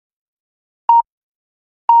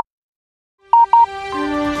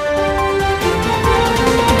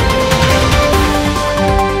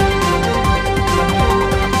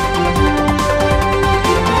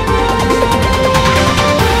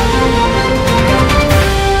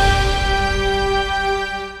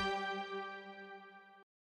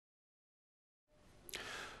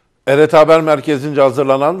ERT Haber Merkezi'nce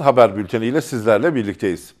hazırlanan haber bülteniyle sizlerle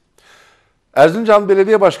birlikteyiz. Erzincan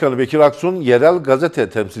Belediye Başkanı Bekir Aksun, yerel gazete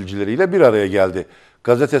temsilcileriyle bir araya geldi.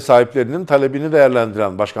 Gazete sahiplerinin talebini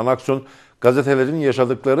değerlendiren Başkan Aksun, gazetelerin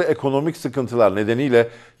yaşadıkları ekonomik sıkıntılar nedeniyle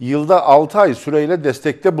yılda 6 ay süreyle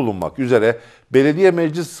destekte bulunmak üzere belediye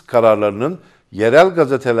meclis kararlarının yerel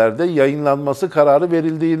gazetelerde yayınlanması kararı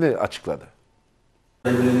verildiğini açıkladı.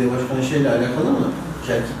 Belediye Başkanı şeyle alakalı mı?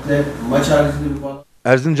 Kerkük'le maç haricinde bir bağlı.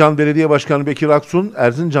 Erzincan Belediye Başkanı Bekir Aksun,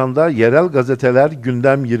 Erzincan'da yerel gazeteler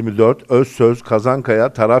Gündem 24, Özsöz,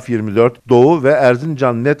 Kazankaya, Taraf 24, Doğu ve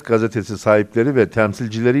Erzincan Net gazetesi sahipleri ve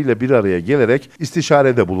temsilcileriyle bir araya gelerek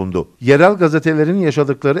istişarede bulundu. Yerel gazetelerin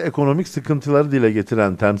yaşadıkları ekonomik sıkıntıları dile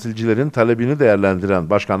getiren temsilcilerin talebini değerlendiren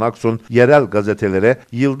Başkan Aksun, yerel gazetelere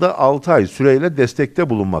yılda 6 ay süreyle destekte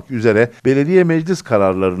bulunmak üzere belediye meclis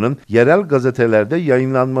kararlarının yerel gazetelerde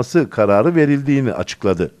yayınlanması kararı verildiğini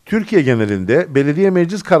açıkladı. Türkiye genelinde belediye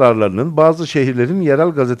meclis kararlarının bazı şehirlerin yerel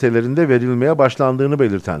gazetelerinde verilmeye başlandığını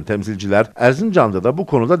belirten temsilciler, Erzincan'da da bu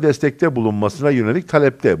konuda destekte bulunmasına yönelik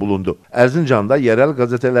talepte bulundu. Erzincan'da yerel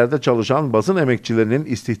gazetelerde çalışan basın emekçilerinin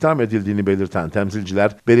istihdam edildiğini belirten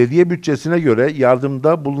temsilciler, belediye bütçesine göre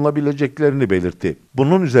yardımda bulunabileceklerini belirtti.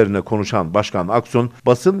 Bunun üzerine konuşan Başkan Aksun,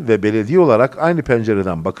 basın ve belediye olarak aynı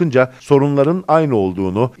pencereden bakınca sorunların aynı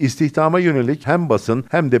olduğunu, istihdama yönelik hem basın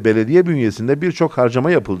hem de belediye bünyesinde birçok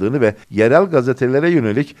harcama yapıldığını ve yerel gazetelere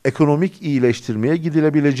yönelik ekonomik iyileştirmeye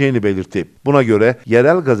gidilebileceğini belirtti. Buna göre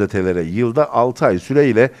yerel gazetelere yılda 6 ay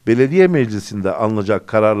süreyle belediye meclisinde alınacak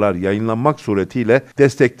kararlar yayınlanmak suretiyle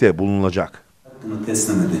destekte bulunulacak. Bunu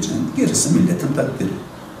teslim edeceğim. Gerisi milletin takdiri.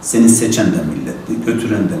 Seni seçen de milletti,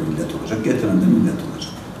 götüren de millet olacak, getiren de millet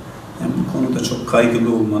olacak. Yani bu konuda çok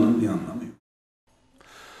kaygılı olmanın bir anlamı yok.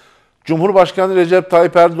 Cumhurbaşkanı Recep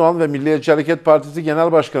Tayyip Erdoğan ve Milliyetçi Hareket Partisi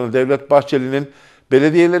Genel Başkanı Devlet Bahçeli'nin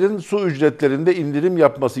belediyelerin su ücretlerinde indirim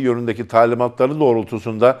yapması yönündeki talimatları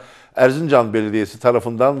doğrultusunda Erzincan Belediyesi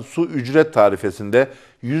tarafından su ücret tarifesinde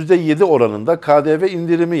 %7 oranında KDV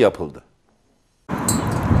indirimi yapıldı.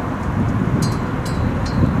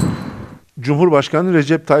 Cumhurbaşkanı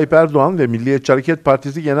Recep Tayyip Erdoğan ve Milliyetçi Hareket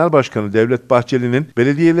Partisi Genel Başkanı Devlet Bahçeli'nin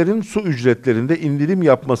belediyelerin su ücretlerinde indirim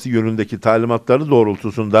yapması yönündeki talimatları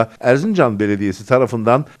doğrultusunda Erzincan Belediyesi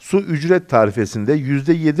tarafından su ücret tarifesinde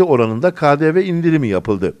 %7 oranında KDV indirimi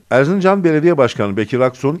yapıldı. Erzincan Belediye Başkanı Bekir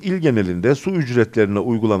Aksun, il genelinde su ücretlerine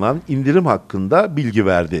uygulanan indirim hakkında bilgi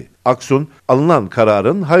verdi. Aksun, alınan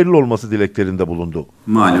kararın hayırlı olması dileklerinde bulundu.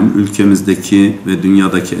 Malum ülkemizdeki ve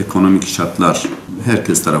dünyadaki ekonomik şartlar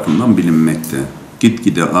herkes tarafından bilinmekte.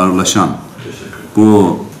 Gitgide ağırlaşan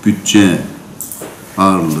bu bütçe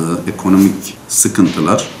ağırlığı, ekonomik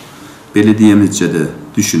sıkıntılar belediyemizce de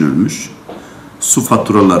düşünülmüş. Su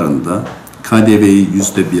faturalarında KDV'yi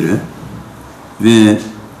 %1'e ve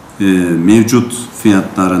mevcut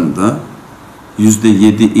fiyatlarında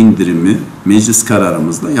 %7 indirimi meclis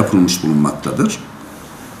kararımızla yapılmış bulunmaktadır.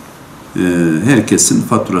 Herkesin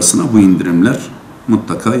faturasına bu indirimler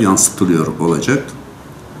mutlaka yansıtılıyor olacak.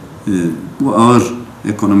 Bu ağır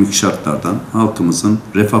ekonomik şartlardan halkımızın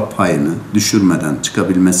refah payını düşürmeden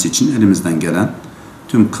çıkabilmesi için elimizden gelen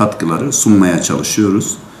tüm katkıları sunmaya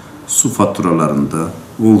çalışıyoruz. Su faturalarında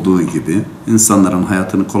olduğu gibi insanların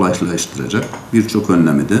hayatını kolaylaştıracak birçok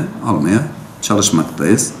önlemi de almaya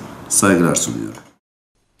çalışmaktayız. Saygılar sunuyorum.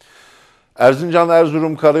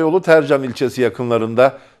 Erzincan-Erzurum Karayolu Tercan ilçesi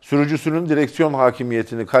yakınlarında sürücüsünün direksiyon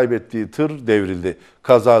hakimiyetini kaybettiği tır devrildi.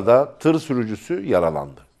 Kazada tır sürücüsü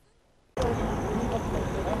yaralandı.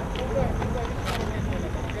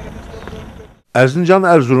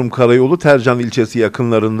 Erzincan-Erzurum Karayolu Tercan ilçesi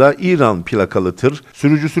yakınlarında İran plakalı tır,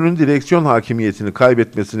 sürücüsünün direksiyon hakimiyetini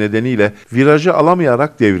kaybetmesi nedeniyle virajı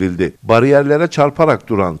alamayarak devrildi. Bariyerlere çarparak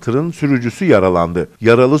duran tırın sürücüsü yaralandı.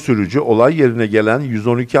 Yaralı sürücü olay yerine gelen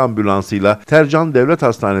 112 ambulansıyla Tercan Devlet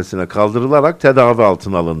Hastanesi'ne kaldırılarak tedavi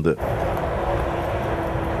altına alındı.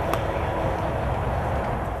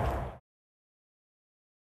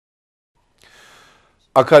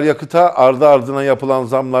 Akaryakıta ardı ardına yapılan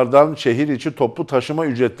zamlardan şehir içi toplu taşıma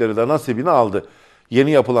ücretleri de nasibini aldı.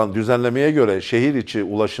 Yeni yapılan düzenlemeye göre şehir içi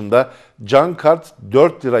ulaşımda can kart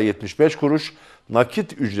 4 lira 75 kuruş,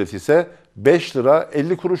 nakit ücret ise 5 lira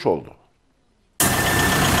 50 kuruş oldu.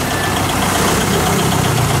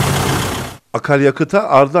 Akaryakıta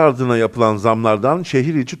ardı ardına yapılan zamlardan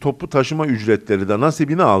şehir içi toplu taşıma ücretleri de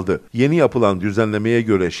nasibini aldı. Yeni yapılan düzenlemeye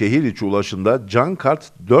göre şehir içi ulaşımda can kart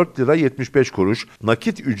 4 lira 75 kuruş,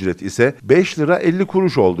 nakit ücret ise 5 lira 50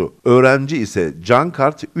 kuruş oldu. Öğrenci ise can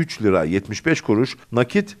kart 3 lira 75 kuruş,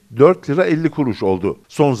 nakit 4 lira 50 kuruş oldu.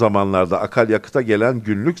 Son zamanlarda akaryakıta gelen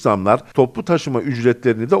günlük zamlar toplu taşıma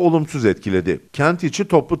ücretlerini de olumsuz etkiledi. Kent içi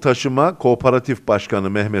toplu taşıma Kooperatif Başkanı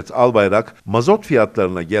Mehmet Albayrak, mazot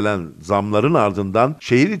fiyatlarına gelen zamların ardından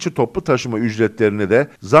şehir içi toplu taşıma ücretlerine de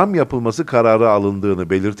zam yapılması kararı alındığını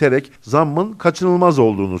belirterek zammın kaçınılmaz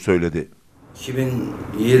olduğunu söyledi.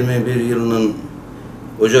 2021 yılının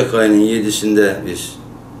Ocak ayının 7'sinde biz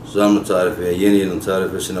zamlı tarifeye, yeni yılın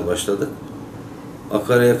tarifesine başladık.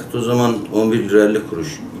 Akaryakıt o zaman 11 lira 50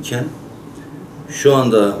 kuruş iken şu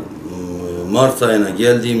anda Mart ayına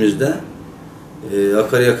geldiğimizde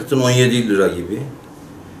akaryakıtın 17 lira gibi,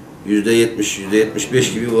 %70,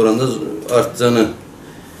 %75 gibi oranda arttığını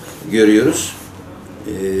görüyoruz.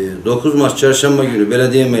 9 Mart Çarşamba günü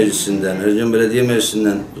Belediye Meclisi'nden, Erzincan Belediye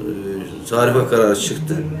Meclisi'nden tarife kararı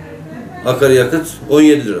çıktı. Akaryakıt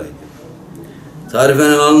 17 liraydı.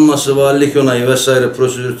 Tarifenin alınması, valilik onayı vesaire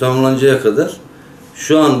prosedür tamamlanacağı kadar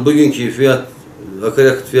şu an bugünkü fiyat,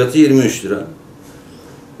 akaryakıt fiyatı 23 lira.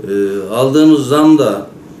 Aldığımız zam da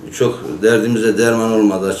çok derdimize derman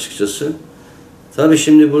olmadı açıkçası. Tabii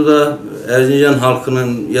şimdi burada Erzincan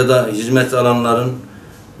halkının ya da hizmet alanların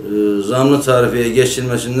zamlı tarifeye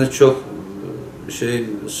geçilmesinde çok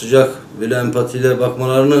sıcak ve empatiyle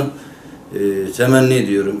bakmalarını temenni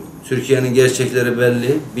ediyorum. Türkiye'nin gerçekleri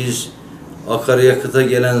belli. Biz akaryakıta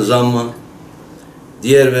gelen zammı,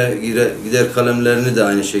 diğer ve gider kalemlerini de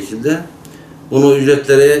aynı şekilde bunu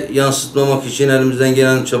ücretlere yansıtmamak için elimizden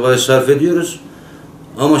gelen çabayı sarf ediyoruz.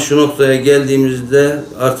 Ama şu noktaya geldiğimizde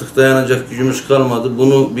artık dayanacak gücümüz kalmadı.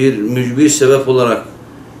 Bunu bir mücbir sebep olarak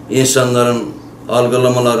insanların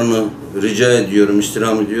algılamalarını rica ediyorum,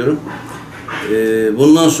 istirham ediyorum.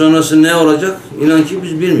 Bundan sonrası ne olacak? İnan ki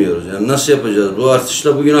biz bilmiyoruz. Yani nasıl yapacağız? Bu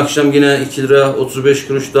artışla bugün akşam yine 2 lira 35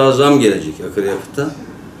 kuruş daha zam gelecek akaryakıta.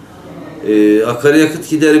 Akaryakıt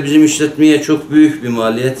gideri bizim işletmeye çok büyük bir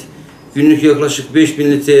maliyet. Günlük yaklaşık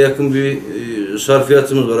 5000 litreye yakın bir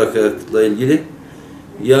sarfiyatımız var akaryakıtla ilgili.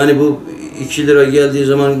 Yani bu 2 lira geldiği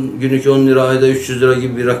zaman günlük 10 lira, ayda 300 lira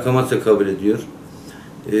gibi bir rakama tekabül ediyor.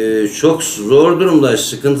 Çok zor durumdayız,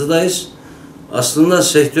 sıkıntıdayız. Aslında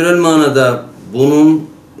sektörel manada bunun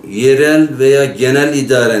yerel veya genel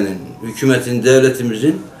idarenin, hükümetin,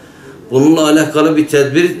 devletimizin bununla alakalı bir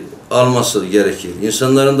tedbir alması gerekir.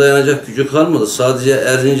 İnsanların dayanacak gücü kalmadı. Sadece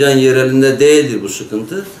Erzincan yerelinde değildir bu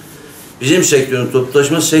sıkıntı. Bizim sektörün, toplu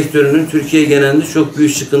taşıma sektörünün Türkiye genelinde çok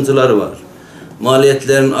büyük sıkıntıları var.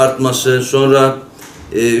 Maliyetlerin artması, sonra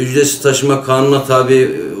ücretsiz taşıma kanuna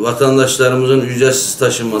tabi vatandaşlarımızın ücretsiz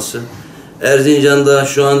taşınması. Erzincan'da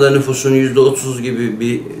şu anda nüfusun %30 gibi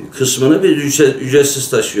bir kısmını biz ücretsiz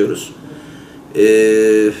taşıyoruz.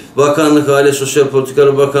 Bakanlık, Aile Sosyal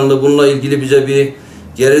Politikalar Bakanlığı bununla ilgili bize bir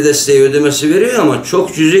geri desteği ödemesi veriyor ama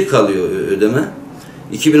çok cüzi kalıyor ödeme.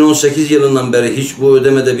 2018 yılından beri hiç bu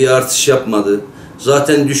ödemede bir artış yapmadı.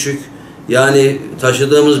 Zaten düşük. Yani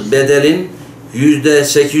taşıdığımız bedelin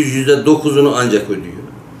 %8, %9'unu ancak ödüyor.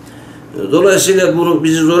 Dolayısıyla bunu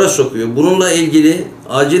bizi zora sokuyor. Bununla ilgili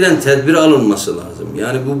acilen tedbir alınması lazım.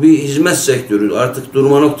 Yani bu bir hizmet sektörü. Artık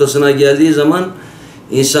durma noktasına geldiği zaman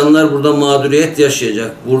insanlar burada mağduriyet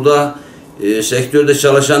yaşayacak. Burada sektörde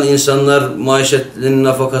çalışan insanlar maişetlerinin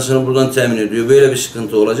nafakasını buradan temin ediyor. Böyle bir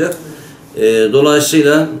sıkıntı olacak.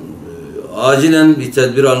 Dolayısıyla acilen bir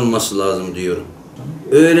tedbir alınması lazım diyorum.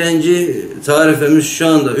 Öğrenci tarifemiz şu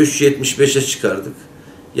anda 3.75'e çıkardık.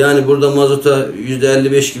 Yani burada mazota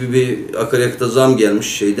 %55 gibi bir akaryakıta zam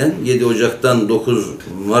gelmiş 7 Ocak'tan 9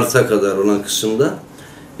 Mart'a kadar olan kısımda.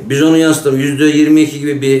 Biz onu yansıtalım. %22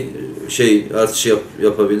 gibi bir artış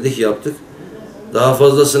yaptık. Daha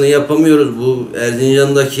fazlasını yapamıyoruz. Bu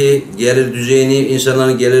Erzincan'daki gelir düzeyini,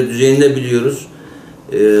 insanların gelir düzeyini de biliyoruz.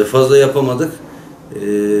 Fazla yapamadık.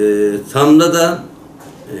 Tamda da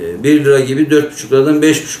 1 lira gibi 4,5 liradan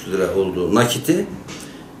 5,5 lira oldu nakiti.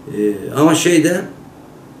 Ama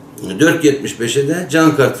 4.75'e de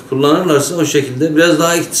can kartı kullanırlarsa o şekilde biraz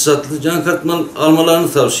daha iktisatlı can kartı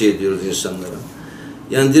almalarını tavsiye ediyoruz insanlara.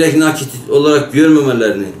 Yani direkt nakit olarak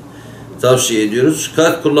görmemelerini tavsiye ediyoruz.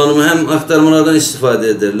 Kart kullanımı hem aktarmalardan istifade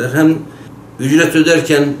ederler hem ücret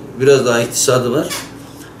öderken biraz daha iktisadı var.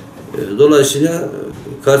 Dolayısıyla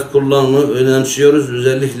kart kullanımını önemsiyoruz.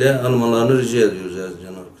 Özellikle almalarını rica ediyoruz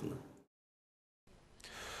Erzincan halkından.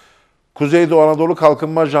 Kuzeydoğu Anadolu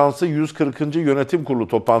Kalkınma Ajansı 140. Yönetim Kurulu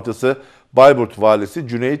toplantısı Bayburt Valisi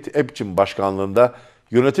Cüneyt Epçin başkanlığında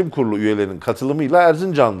yönetim kurulu üyelerinin katılımıyla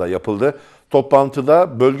Erzincan'da yapıldı.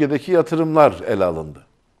 Toplantıda bölgedeki yatırımlar ele alındı.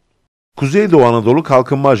 Kuzeydoğu Anadolu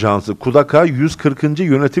Kalkınma Ajansı KUDAKA 140.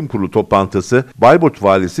 Yönetim Kurulu toplantısı Bayburt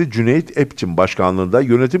Valisi Cüneyt Epçin başkanlığında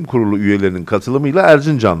yönetim kurulu üyelerinin katılımıyla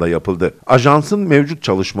Erzincan'da yapıldı. Ajansın mevcut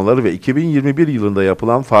çalışmaları ve 2021 yılında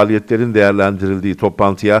yapılan faaliyetlerin değerlendirildiği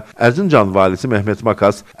toplantıya Erzincan Valisi Mehmet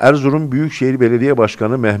Makas, Erzurum Büyükşehir Belediye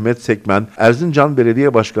Başkanı Mehmet Sekmen, Erzincan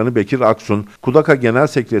Belediye Başkanı Bekir Aksun, KUDAKA Genel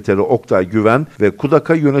Sekreteri Oktay Güven ve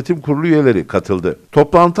KUDAKA Yönetim Kurulu üyeleri katıldı.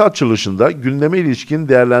 Toplantı açılışında gündeme ilişkin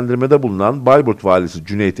değerlendirmede bulunan Bayburt Valisi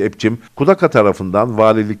Cüneyt Epçim, KUDAKA tarafından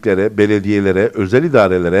valiliklere, belediyelere, özel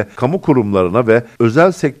idarelere, kamu kurumlarına ve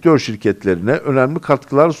özel sektör şirketlerine önemli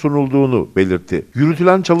katkılar sunulduğunu belirtti.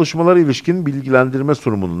 Yürütülen çalışmalara ilişkin bilgilendirme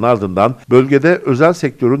sunumunun ardından bölgede özel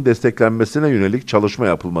sektörün desteklenmesine yönelik çalışma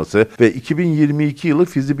yapılması ve 2022 yılı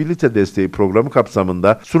fizibilite desteği programı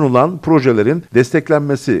kapsamında sunulan projelerin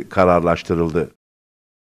desteklenmesi kararlaştırıldı.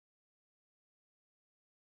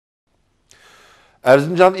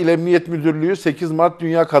 Erzincan İl Emniyet Müdürlüğü 8 Mart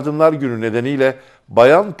Dünya Kadınlar Günü nedeniyle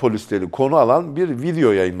bayan polisleri konu alan bir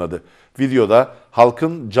video yayınladı. Videoda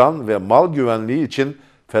halkın can ve mal güvenliği için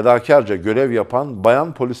fedakarca görev yapan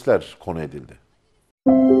bayan polisler konu edildi.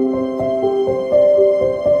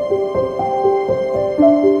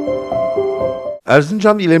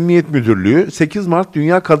 Erzincan İl Emniyet Müdürlüğü 8 Mart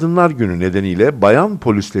Dünya Kadınlar Günü nedeniyle bayan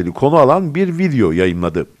polisleri konu alan bir video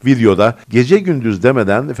yayınladı. Videoda gece gündüz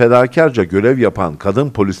demeden fedakarca görev yapan kadın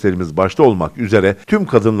polislerimiz başta olmak üzere tüm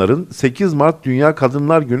kadınların 8 Mart Dünya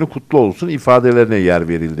Kadınlar Günü kutlu olsun ifadelerine yer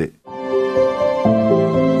verildi.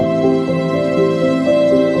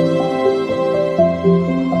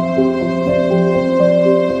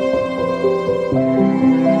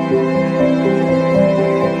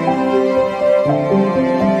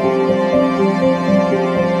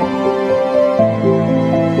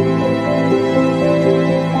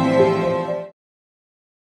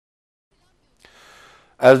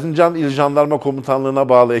 Erzincan İl Jandarma Komutanlığı'na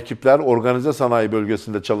bağlı ekipler organize sanayi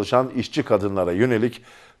bölgesinde çalışan işçi kadınlara yönelik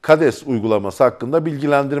KADES uygulaması hakkında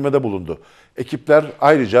bilgilendirmede bulundu. Ekipler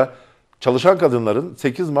ayrıca çalışan kadınların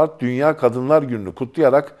 8 Mart Dünya Kadınlar Günü'nü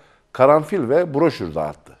kutlayarak karanfil ve broşür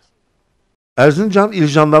dağıttı. Erzincan İl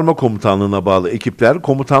Jandarma Komutanlığı'na bağlı ekipler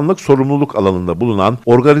komutanlık sorumluluk alanında bulunan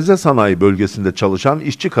organize sanayi bölgesinde çalışan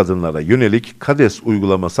işçi kadınlara yönelik KADES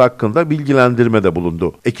uygulaması hakkında bilgilendirmede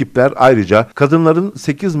bulundu. Ekipler ayrıca kadınların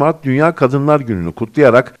 8 Mart Dünya Kadınlar Günü'nü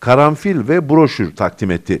kutlayarak karanfil ve broşür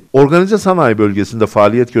takdim etti. Organize sanayi bölgesinde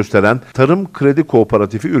faaliyet gösteren Tarım Kredi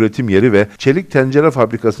Kooperatifi üretim yeri ve çelik tencere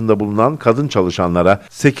fabrikasında bulunan kadın çalışanlara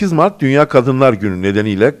 8 Mart Dünya Kadınlar Günü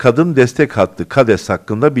nedeniyle kadın destek hattı KADES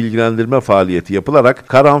hakkında bilgilendirme faaliyeti yapılarak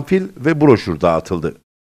karanfil ve broşür dağıtıldı.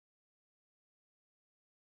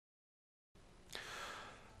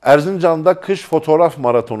 Erzincan'da kış fotoğraf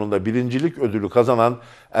maratonunda birincilik ödülü kazanan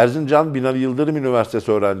Erzincan Binali Yıldırım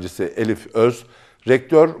Üniversitesi öğrencisi Elif Öz,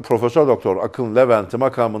 Rektör Profesör Doktor Akın Levent'i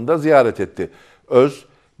makamında ziyaret etti. Öz,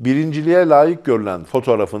 birinciliğe layık görülen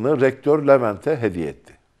fotoğrafını Rektör Levent'e hediye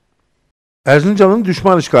etti. Erzincan'ın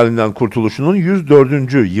düşman işgalinden kurtuluşunun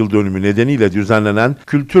 104. yıl dönümü nedeniyle düzenlenen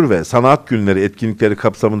Kültür ve Sanat Günleri etkinlikleri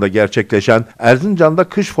kapsamında gerçekleşen Erzincan'da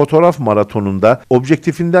kış fotoğraf maratonunda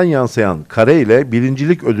objektifinden yansıyan kare ile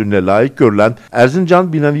birincilik ödülüne layık görülen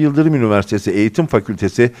Erzincan Binali Yıldırım Üniversitesi Eğitim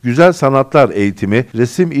Fakültesi Güzel Sanatlar Eğitimi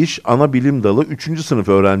Resim İş Ana Bilim Dalı 3. sınıf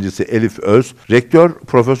öğrencisi Elif Öz, Rektör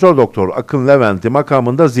Profesör Doktor Akın Levent'i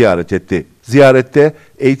makamında ziyaret etti. Ziyarette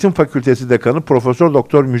Eğitim Fakültesi Dekanı Profesör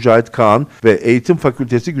Doktor Mücahit Kağan ve Eğitim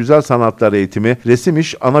Fakültesi Güzel Sanatlar Eğitimi Resim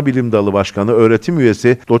İş Anabilim Dalı Başkanı öğretim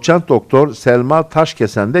üyesi Doçent Doktor Selma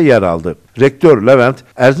Taşkesen de yer aldı. Rektör Levent,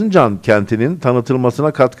 Erzincan kentinin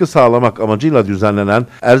tanıtılmasına katkı sağlamak amacıyla düzenlenen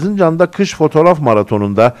Erzincan'da kış fotoğraf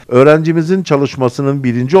maratonunda öğrencimizin çalışmasının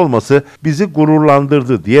birinci olması bizi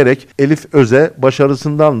gururlandırdı diyerek Elif Öz'e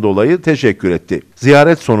başarısından dolayı teşekkür etti.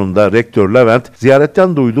 Ziyaret sonunda Rektör Levent,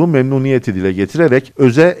 ziyaretten duyduğu memnuniyeti dile getirerek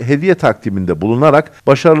Öz'e hediye takdiminde bulunarak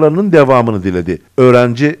başarılarının devamını diledi.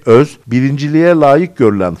 Öğrenci Öz, birinciliğe layık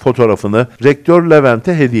görülen fotoğrafını Rektör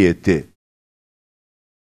Levent'e hediye etti.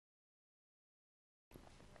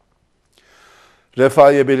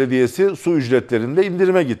 Refahiye Belediyesi su ücretlerinde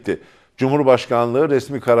indirime gitti. Cumhurbaşkanlığı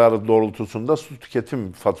resmi kararı doğrultusunda su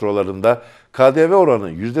tüketim faturalarında KDV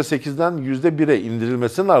oranı %8'den %1'e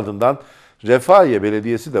indirilmesinin ardından Refahiye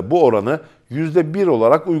Belediyesi de bu oranı %1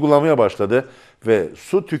 olarak uygulamaya başladı ve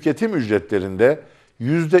su tüketim ücretlerinde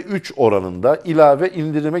 %3 oranında ilave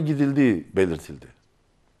indirime gidildiği belirtildi.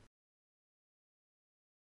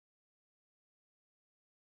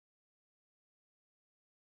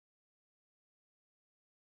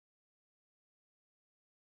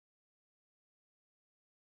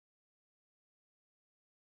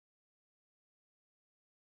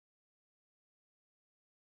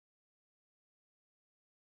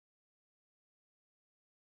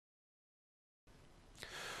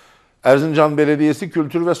 Erzincan Belediyesi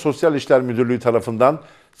Kültür ve Sosyal İşler Müdürlüğü tarafından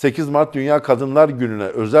 8 Mart Dünya Kadınlar Günü'ne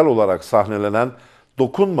özel olarak sahnelenen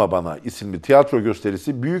Dokunma Bana isimli tiyatro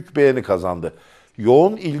gösterisi büyük beğeni kazandı.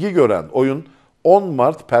 Yoğun ilgi gören oyun 10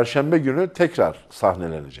 Mart Perşembe günü tekrar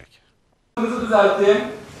sahnelenecek.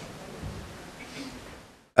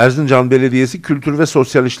 Erzincan Belediyesi Kültür ve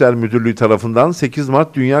Sosyal İşler Müdürlüğü tarafından 8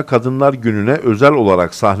 Mart Dünya Kadınlar Günü'ne özel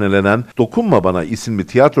olarak sahnelenen Dokunma Bana isimli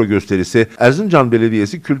tiyatro gösterisi Erzincan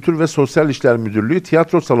Belediyesi Kültür ve Sosyal İşler Müdürlüğü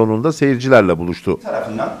tiyatro salonunda seyircilerle buluştu.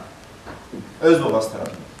 Tarafından, öz babası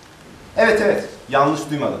tarafından. Evet, yanlış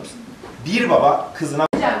duymadınız. Bir baba kızına...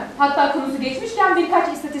 Hatta konusu geçmişken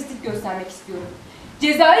birkaç istatistik göstermek istiyorum.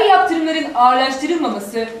 Cezai yaptırımların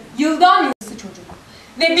ağırlaştırılmaması yıldan yıla çocuk.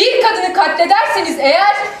 Ve bir kadını katlederseniz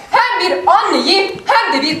eğer hem bir anneyi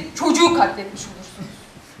hem de bir çocuğu katletmiş olursunuz.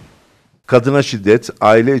 Kadına şiddet,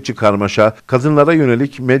 aile içi karmaşa, kadınlara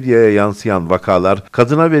yönelik medyaya yansıyan vakalar,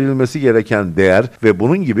 kadına verilmesi gereken değer ve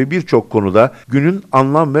bunun gibi birçok konuda günün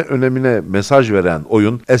anlam ve önemine mesaj veren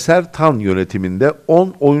oyun Eser Tan yönetiminde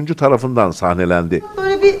 10 oyuncu tarafından sahnelendi.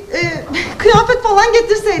 Böyle bir kıyafet falan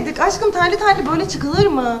getirseydik. Aşkım terli terli böyle çıkılır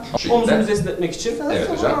mı? Omzunuzu esnetmek için. Evet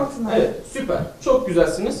hocam. Evet, süper. Çok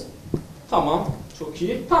güzelsiniz. Tamam, çok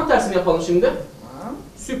iyi. Tam tersini yapalım şimdi. Tamam.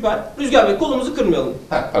 Süper. Rüzgar Bey, kolumuzu kırmayalım.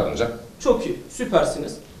 Pardon hocam. Çok iyi,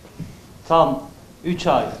 süpersiniz. Tam 3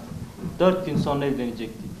 ay, 4 gün sonra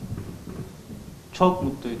evlenecektik. Çok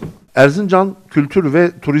mutluydum. Erzincan Kültür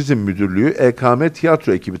ve Turizm Müdürlüğü EKM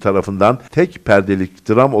Tiyatro ekibi tarafından tek perdelik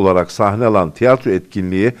dram olarak sahne alan tiyatro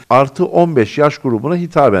etkinliği artı 15 yaş grubuna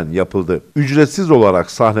hitaben yapıldı. Ücretsiz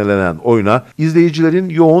olarak sahnelenen oyuna izleyicilerin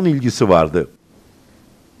yoğun ilgisi vardı.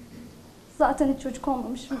 Zaten hiç çocuk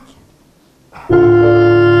olmamışım ki.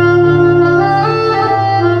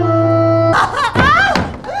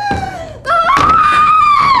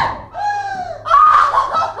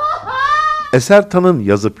 Eser Tan'ın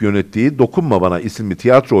yazıp yönettiği Dokunma Bana isimli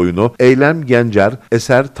tiyatro oyunu Eylem Gencer,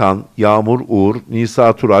 Eser Tan, Yağmur Uğur,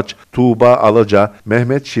 Nisa Turaç, Tuğba Alaca,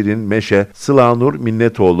 Mehmet Şirin Meşe, Sılanur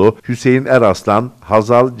Minnetoğlu, Hüseyin Eraslan,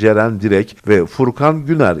 Hazal Ceren Direk ve Furkan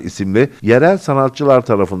Güner isimli yerel sanatçılar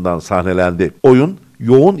tarafından sahnelendi. Oyun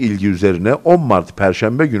yoğun ilgi üzerine 10 Mart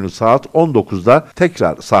Perşembe günü saat 19'da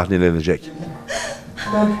tekrar sahnelenecek.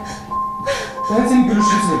 Ben senin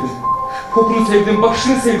gülüşünü sevdim. Kokunu sevdim,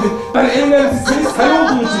 bakışını sevdim. Ben en önemlisi senin sen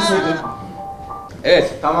olduğun için sevdim.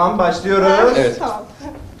 Evet, tamam başlıyoruz. Evet. Tamam.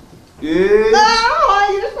 3.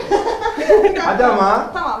 Hayır. Hadi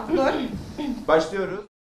ama. Tamam dur. Başlıyoruz.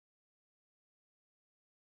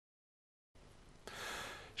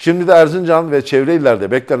 Şimdi de Erzincan ve çevre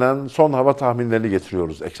illerde beklenen son hava tahminlerini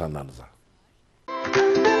getiriyoruz ekranlarınıza.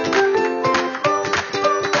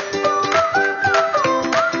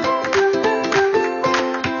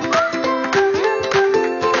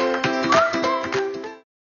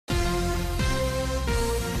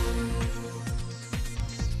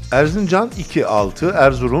 Erzincan 2-6,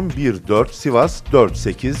 Erzurum 1-4, Sivas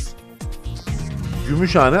 4-8,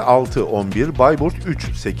 Gümüşhane 6-11, Bayburt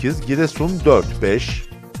 3-8, Giresun 4-5,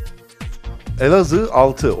 Elazığ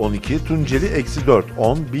 6-12, Tunceli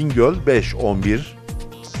 -4-10, Bingöl 5-11,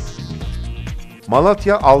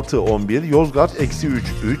 Malatya 6-11, Yozgat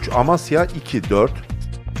 -3-3, Amasya 2-4,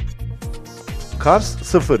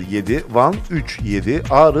 Kars 0-7, Van 3-7,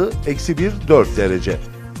 Ağrı -1-4 derece.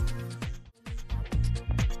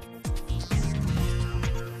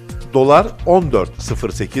 Dolar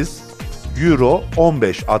 14.08, Euro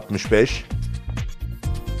 15.65,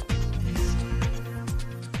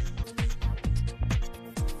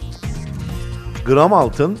 gram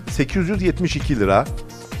altın 872 lira,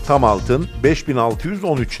 tam altın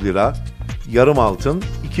 5613 lira, yarım altın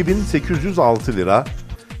 2806 lira,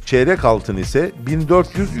 çeyrek altın ise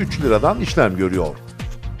 1403 liradan işlem görüyor.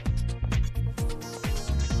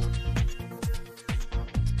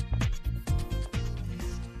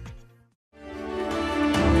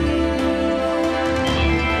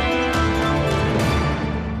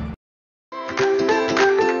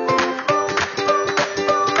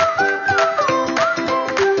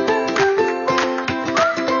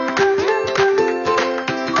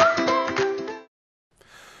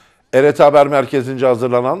 ERT Haber Merkezi'nce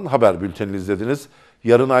hazırlanan haber bültenini izlediniz.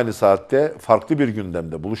 Yarın aynı saatte farklı bir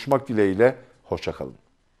gündemde buluşmak dileğiyle, hoşça kalın.